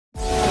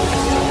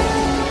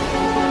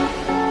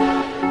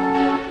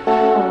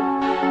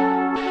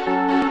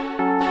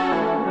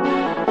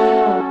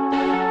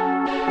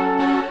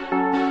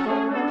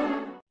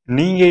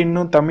நீங்க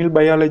இன்னும் Tamil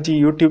biology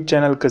YouTube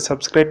சேனலுக்கு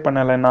சப்ஸ்கிரைப்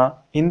பண்ணலைன்னா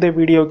இந்த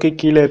வீடியோக்கு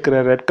கீழே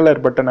இருக்கிற ரெட் கலர்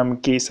பட்டன்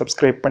அமைக்கி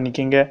சப்ஸ்கிரைப்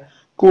பண்ணிக்கிங்க.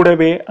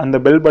 கூடவே அந்த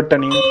பெல்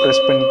பட்டனையும்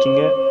ப்ரெஸ்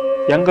பண்ணிக்கிங்க.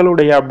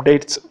 எங்களுடைய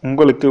அப்டேட்ஸ்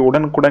உங்களுக்கு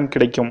உடனுக்குடன்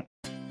கிடைக்கும்.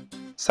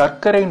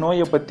 சர்க்கரை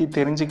நோயை பற்றி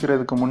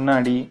தெரிஞ்சுக்கிறதுக்கு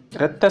முன்னாடி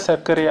இரத்த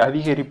சர்க்கரை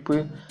அதிகரிப்பு,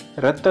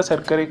 இரத்த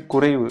சர்க்கரை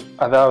குறைவு,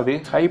 அதாவது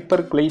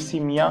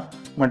ஹைப்பர்கிளைசீமியா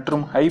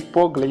மற்றும்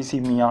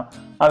ஹைப்போகிளைசீமியா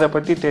அதை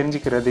பற்றி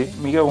தெரிஞ்சுக்கிறது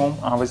மிகவும்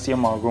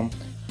அவசியமாகும்.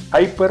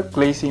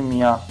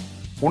 ஹைப்பர்கிளைசீமியா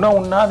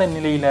உணவுண்ணாத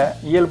நிலையில்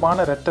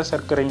இயல்பான இரத்த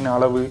சர்க்கரையின்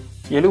அளவு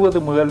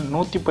 70 முதல்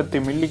 110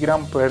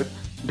 மில்லிகிராம் பெர்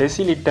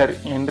டெசிலிட்டர்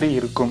என்று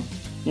இருக்கும்.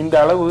 இந்த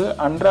அளவு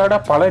அன்றாட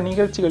பல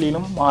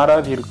நிகழ்ச்சிகளிலும்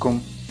மாறாது இருக்கும்.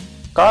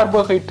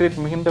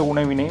 கார்போஹைட்ரேட் மிகுந்த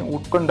உணவினை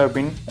உட்கொண்ட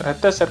பின்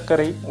இரத்த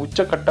சர்க்கரை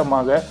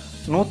உச்சகட்டமாக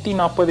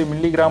 140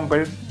 மில்லிகிராம்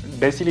பெர்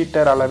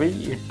டெசிலிட்டர் அளவை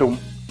எட்டும்.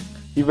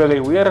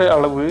 இவ்வகை உயர்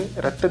அளவு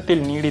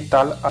இரத்தத்தில்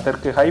நீடித்தால்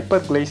அதற்கு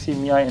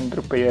ஹைப்பர்கிளைசீமியா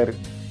என்று பெயர்.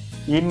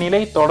 இந்நிலை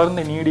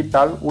தொடர்ந்து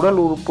நீடித்தால் உடல்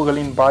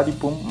உறுப்புகளின்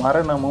பாதிப்பும்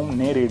மரணமும்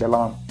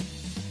நேரிடலாம்.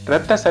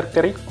 இரத்த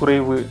சர்க்கரை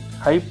குறைவு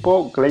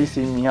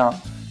ஹைப்போகிளைசீமியா.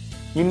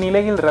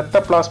 இந்நிலையில்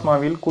இரத்த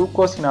பிளாஸ்மாவில்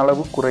குளுக்கோஸின்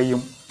அளவு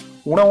குறையும்.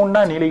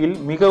 உணவுண்ணா நிலையில்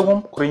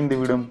மிகவும்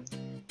குறைந்துவிடும்.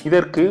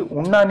 இதற்கு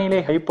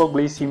உண்ணாநிலை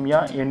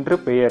ஹைப்போகிளைசீமியா என்று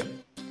பெயர்.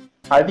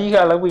 அதிக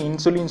அளவு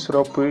இன்சுலின்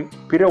சுரப்பு,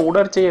 பிற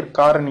உடற்செயற்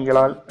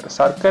காரணிகளால்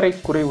சர்க்கரை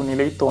குறைவு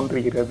நிலை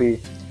தோன்றுகிறது.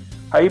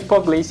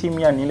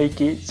 ஹைப்போகிளைசீமியா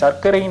நிலைக்கு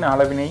சர்க்கரையின்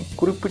அளவினை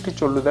குறிப்பிட்டு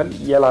சொல்லுதல்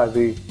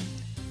இயலாது.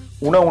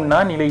 உணவுண்ணா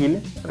நிலையில்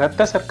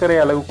இரத்த சர்க்கரை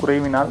அளவு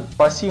குறைவினால்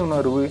பசி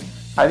உணர்வு,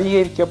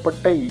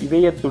 அதிகரிக்கப்பட்ட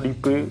இதய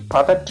துடிப்பு,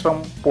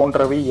 பதற்றம்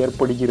போன்றவை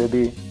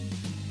ஏற்படுகிறது.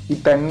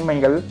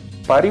 இத்தன்மைகள்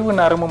பரிவு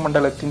நரம்பு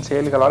மண்டலத்தின்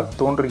செயல்களால்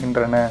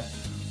தோன்றுகின்றன.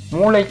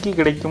 மூளைக்கு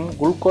கிடைக்கும்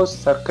குளுக்கோஸ்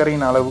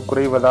சர்க்கரையின் அளவு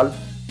குறைவதால்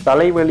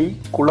தலைவலி,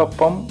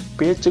 குழப்பம்,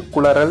 பேச்சு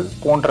குளறல்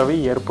போன்றவை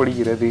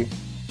ஏற்படுகிறது.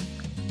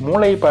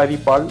 மூளை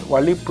பாதிப்பால்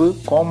வலிப்பு,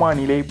 கோமா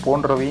நிலை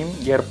போன்றவையும்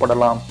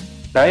ஏற்படலாம்.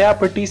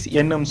 டயாபெட்டிஸ்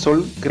என்னும்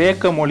சொல்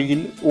கிரேக்க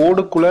மொழியில்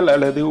ஓடுகுழல்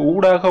அல்லது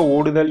ஊடாக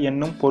ஓடுதல்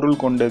என்னும் பொருள்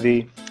கொண்டது.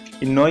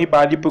 இந்நோய்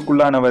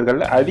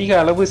பாதிப்புக்குள்ளானவர்கள் அதிக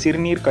அளவு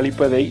சிறுநீர்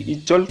கழிப்பதை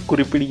இச்சொல்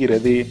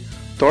குறிப்பிடுகிறது.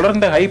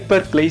 தொடர்ந்த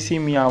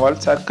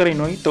ஹைப்பர்கிளைசீமியாவால் சர்க்கரை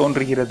நோய்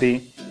தோன்றுகிறது.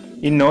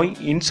 இந்நோய்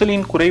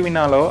இன்சுலின்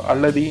குறைவினாலோ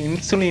அல்லது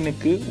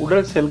இன்சுலினுக்கு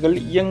உடல் செல்கள்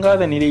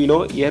இயங்காத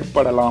நிலையிலோ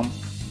ஏற்படலாம்.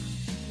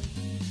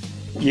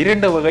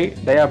 2 வகை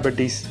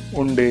டயாபெட்டிஸ்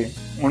உண்டு.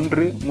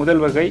 ஒன்று முதல்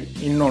வகை,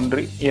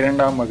 இன்னொன்று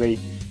இரண்டாம் வகை.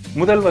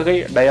 முதல் வகை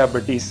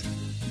டயாபெட்டிஸ்.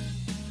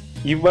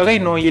 இவ்வகை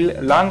நோயில்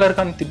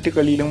லாங்கர்ஹான்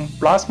திட்டுகளிலும்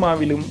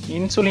பிளாஸ்மாவிலும்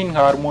இன்சுலின்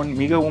ஹார்மோன்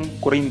மிகவும்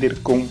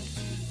குறைந்திருக்கும்.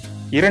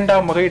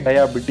 இரண்டாம் வகை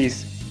டயாபெட்டிஸ்.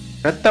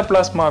 இரத்த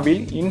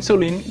பிளாஸ்மாவில்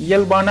இன்சுலின்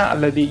இயல்பான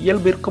அல்லது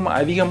இயல்பிற்கும்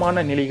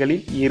அதிகமான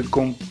நிலைகளில்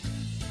இருக்கும்.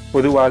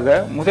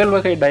 பொதுவாக முதல்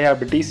வகை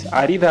டயாபெட்டிஸ்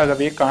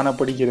அரிதாகவே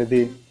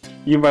காணப்படுகிறது.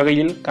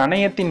 இவ்வகையில்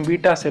கணையத்தின்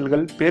பீட்டா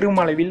செல்கள்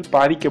பெருமளவில்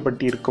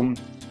பாதிக்கப்பட்டிருக்கும்.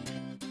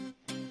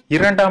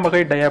 இரண்டாம்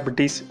வகை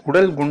டயாபெட்டிஸ்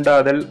உடல்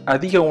குண்டாதல்,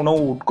 அதிக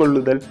உணவு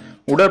உட்கொள்ளுதல்,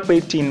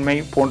 உடற்பயிற்சியின்மை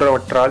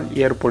போன்றவற்றால்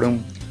ஏற்படும்.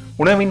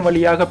 உணவின்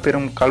வழியாக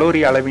பெறும்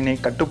கலோரி அளவினை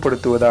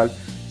கட்டுப்படுத்துவதால்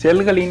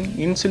செல்களின்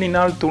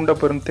இன்சுலினால்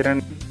தூண்டப்பெறும்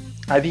திறன்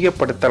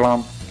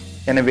அதிகப்படுத்தலாம்.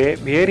 எனவே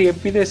வேறு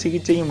எவ்வித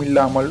சிகிச்சையும்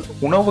இல்லாமல்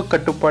உணவு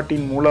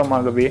கட்டுப்பாட்டின்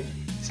மூலமாகவே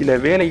சில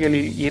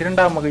வேளைகளில்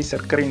இரண்டாம் வகை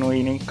சர்க்கரை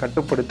நோயினை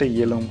கட்டுப்படுத்த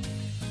இயலும்.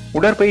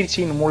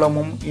 உடற்பயிற்சியின்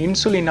மூலமும்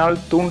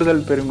இன்சுலினால்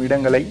தூண்டுதல் பெறும்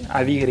இடங்களை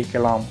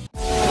அதிகரிக்கலாம்.